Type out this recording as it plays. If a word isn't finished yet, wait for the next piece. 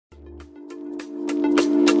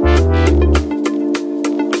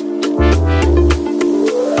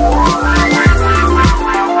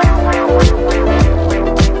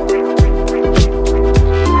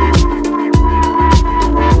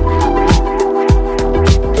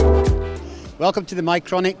Welcome to the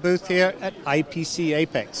Mycronic booth here at IPC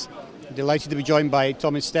APEX. Delighted to be joined by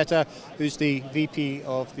Thomas Stetter, who's the VP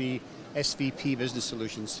of the SVP Business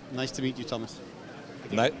Solutions. Nice to meet you, Thomas.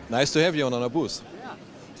 Nice to have you on our booth. Yeah.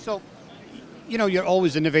 So, you know, you're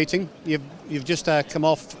always innovating. You've just come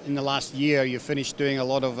off in the last year. You've finished doing a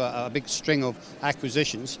lot of a big string of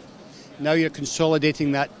acquisitions. Now you're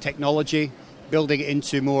consolidating that technology, building it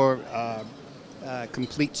into more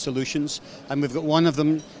complete solutions, and we've got one of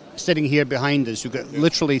them sitting here behind us. We've got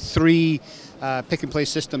literally three pick-and-place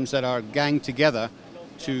systems that are ganged together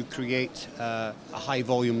to create a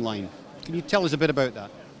high-volume line. Can you tell us a bit about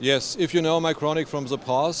that? Yes, if you know Mycronic from the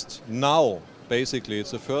past, now basically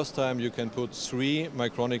it's the first time you can put three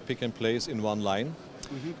Mycronic pick-and-place in one line.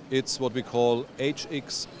 Mm-hmm. It's what we call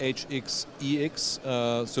HX, HX, EX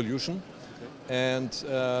solution. Okay. And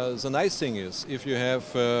the nice thing is, if you have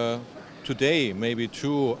today maybe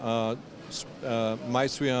two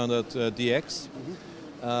My300 DX,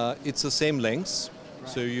 it's the same length, right.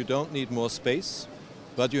 So you don't need more space,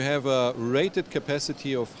 but you have a rated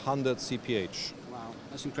capacity of 100 CPH. Wow,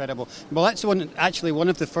 that's incredible. Well, that's actually one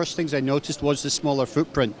of the first things I noticed was the smaller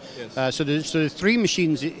footprint. Yes. So the three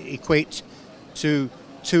machines equate to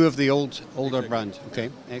two of the older exactly. brand. Okay,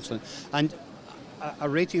 excellent. And a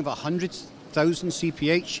rating of 100,000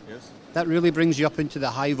 CPH, yes. That really brings you up into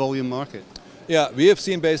the high volume market. Yeah, we have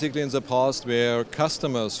seen basically in the past where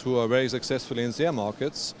customers who are very successful in their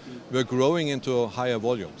markets were growing into higher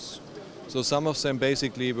volumes. So some of them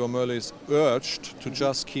basically were more or less urged to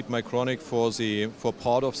just keep Mycronic for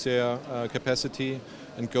part of their capacity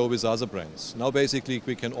and go with other brands. Now basically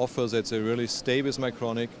we can offer that they really stay with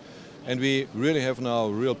Mycronic, and we really have now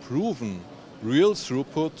real proven real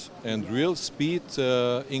throughput and real speed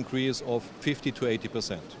increase of 50 to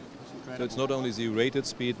 80%. So it's not only the rated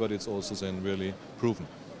speed, but it's also then really proven.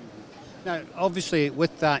 Now, obviously,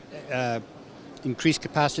 with that increased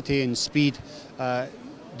capacity and speed,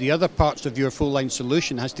 the other parts of your full-line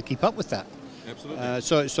solution has to keep up with that.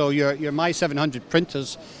 Absolutely. So your My700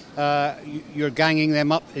 printers, you're ganging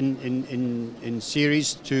them up in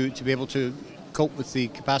series to be able to cope with the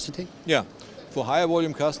capacity? Yeah. For higher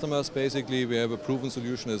volume customers, basically, we have a proven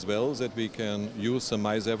solution as well that we can use the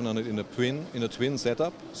My700 in a twin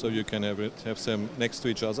setup, so you can have them next to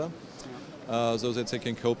each other, so that they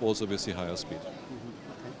can cope also with the higher speed.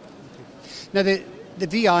 Mm-hmm. Okay. Now, the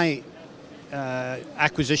VI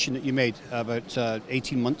acquisition that you made about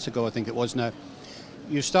 18 months ago, I think it was now,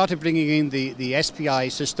 you started bringing in the SPI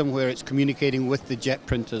system where it's communicating with the jet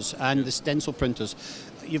printers and the stencil printers.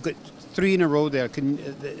 You've got three in a row there.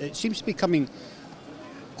 It seems to be becoming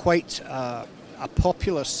quite a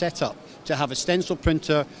popular setup to have a stencil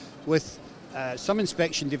printer with some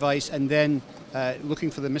inspection device and then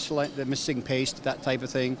looking for the missing paste, that type of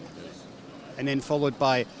thing, and then followed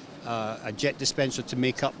by a jet dispenser to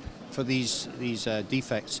make up for these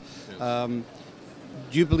defects. Yes.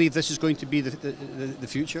 Do you believe this is going to be the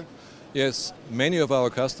future? Yes, many of our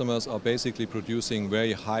customers are basically producing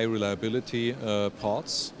very high reliability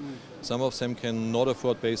parts. Some of them cannot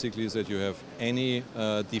afford basically that you have any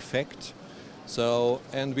defect. So,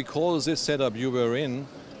 and we call this setup you were in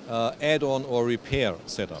add-on or repair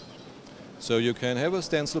setup. So you can have a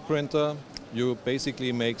stencil printer, you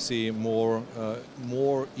basically make the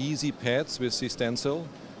more easy pads with the stencil.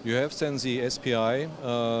 You have then the SPI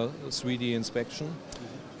 3D inspection,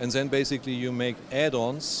 and then basically you make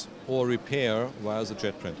add-ons or repair via the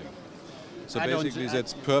jet printing. So basically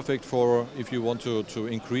that's perfect for if you want to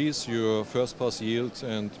increase your first pass yield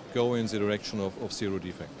and go in the direction of zero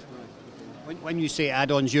defect. When you say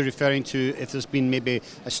add-ons, you're referring to if there's been maybe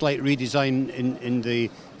a slight redesign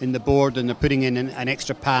in the board and they're putting in an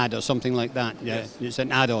extra pad or something like that. Yeah, yes. It's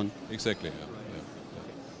an add-on. Exactly. Yeah.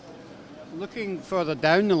 Looking further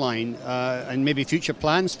down the line and maybe future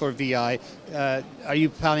plans for VI, are you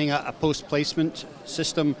planning a post-placement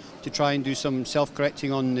system to try and do some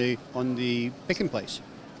self-correcting on the pick-and-place?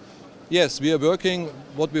 Yes, we are working.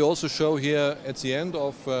 What we also show here at the end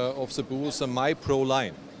of the booth, the MYPro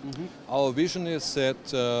Line. Mm-hmm. Our vision is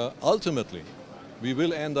that ultimately we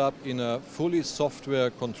will end up in a fully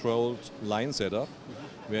software-controlled line setup,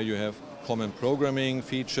 where you have common programming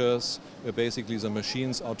features, where basically the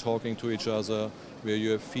machines are talking to each other, where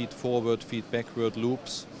you have feed forward, feed backward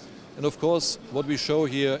loops. And of course, what we show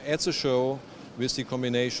here at the show with the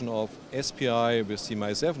combination of SPI with the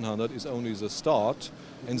My700 is only the start.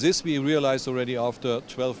 And this we realized already after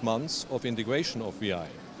 12 months of integration of VI. Right.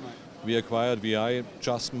 We acquired VI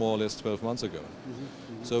just more or less 12 months ago.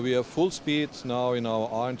 Mm-hmm. So we have full speed now in our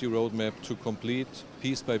R&D roadmap to complete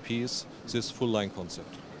piece by piece this full line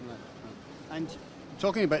concept. Right. And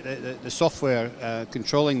talking about the software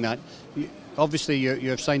controlling that, obviously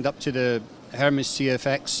you've signed up to the Hermes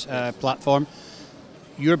CFX platform.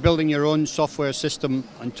 You're building your own software system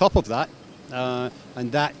on top of that,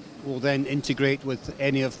 and that will then integrate with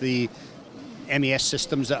any of the MES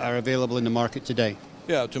systems that are available in the market today.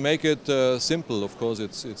 Yeah, to make it simple, of course,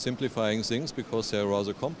 it's simplifying things because they're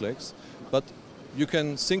rather complex. But you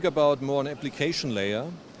can think about more an application layer,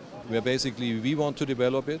 where basically we want to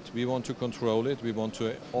develop it, we want to control it, we want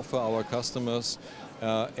to offer our customers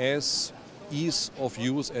as ease of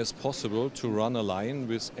use as possible to run a line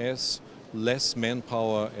with as less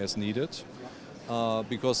manpower as needed.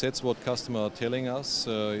 Because that's what customers are telling us.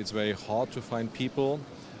 It's very hard to find people.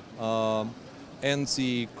 And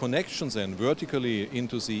the connections then vertically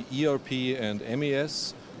into the ERP and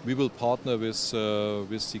MES, we will partner with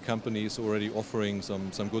the companies already offering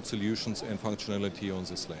some good solutions and functionality on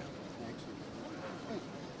this layer.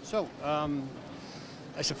 So,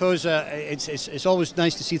 I suppose it's always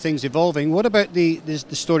nice to see things evolving. What about the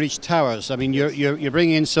storage towers? I mean, you're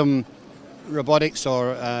bringing in some robotics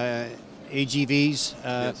or AGVs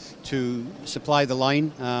yes. to supply the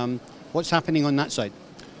line. What's happening on that side?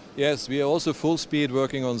 Yes, we are also full speed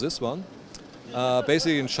working on this one.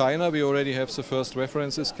 Basically in China we already have the first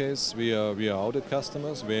references case. We are out at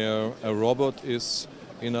customers where a robot is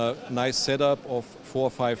in a nice setup of 4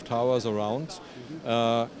 or 5 towers around,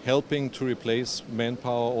 helping to replace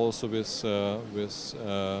manpower also with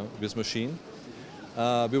machine.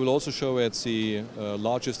 We will also show at the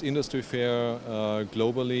largest industry fair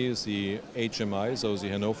globally, the HMI, so the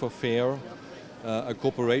Hannover Fair, a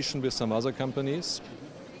cooperation with some other companies.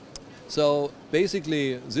 So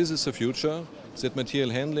basically this is the future, that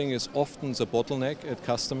material handling is often the bottleneck at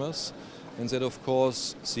customers, and that of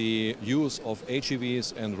course the use of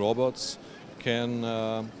AGVs and robots can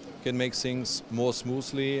make things more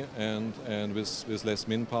smoothly and with less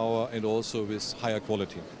manpower and also with higher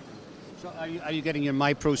quality. So are you getting your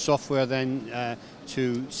MYPro software then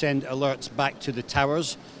to send alerts back to the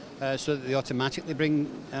towers so that they automatically bring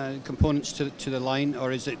components to the line,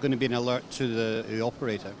 or is it going to be an alert to the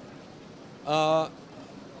operator?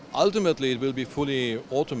 Ultimately, it will be fully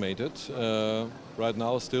automated. Right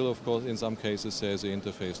now, still, of course, in some cases, there's an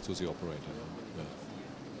interface to the operator. Yeah.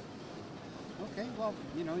 Okay, well,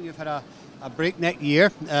 you know, you've had a breakneck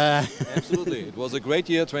year. Absolutely. It was a great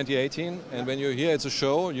year, 2018, and when you're here at the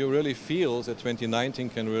show, you really feel that 2019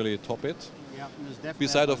 can really top it. Yeah,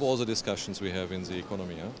 beside of all the discussions we have in the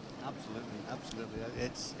economy. Huh? Absolutely, absolutely.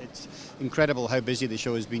 It's incredible how busy the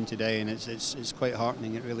show has been today, and it's quite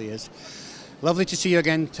heartening. It really is. Lovely to see you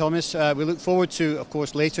again, Thomas. We look forward to, of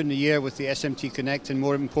course, later in the year with the SMT Connect and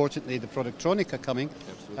more importantly the Productronica coming.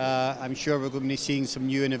 I'm sure we're going to be seeing some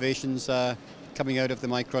new innovations coming out of the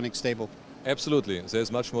Mycronic stable. Absolutely.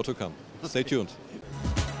 There's much more to come. Stay tuned.